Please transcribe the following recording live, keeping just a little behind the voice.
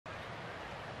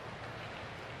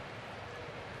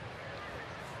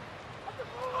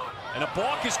And a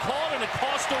balk is called, and it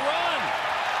cost a run.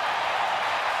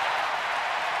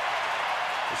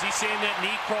 Is he saying that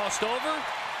knee crossed over?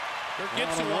 Kirk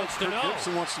Gibson wants to know.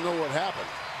 Gibson wants to know what happened.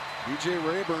 B.J.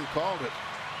 Rayburn called it.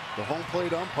 The home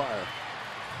plate umpire.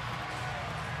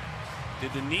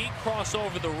 Did the knee cross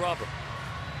over the rubber?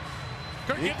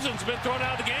 Kirk Gibson's been thrown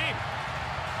out of the game.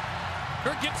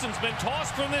 Kirk Gibson's been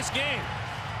tossed from this game.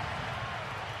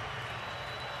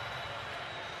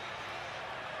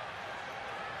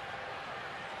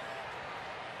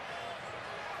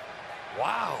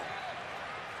 Wow.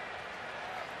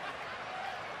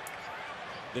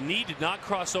 The knee did not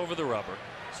cross over the rubber,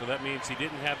 so that means he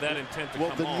didn't have that intent to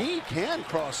come off. Well, the knee can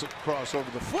cross over,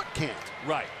 the foot can't.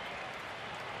 Right.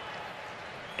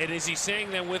 And is he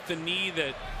saying then with the knee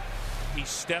that he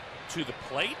stepped to the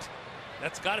plate?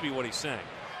 That's got to be what he's saying.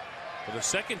 For the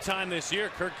second time this year,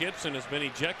 Kirk Gibson has been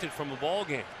ejected from a ball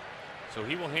game. So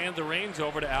he will hand the reins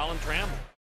over to Alan Trammell.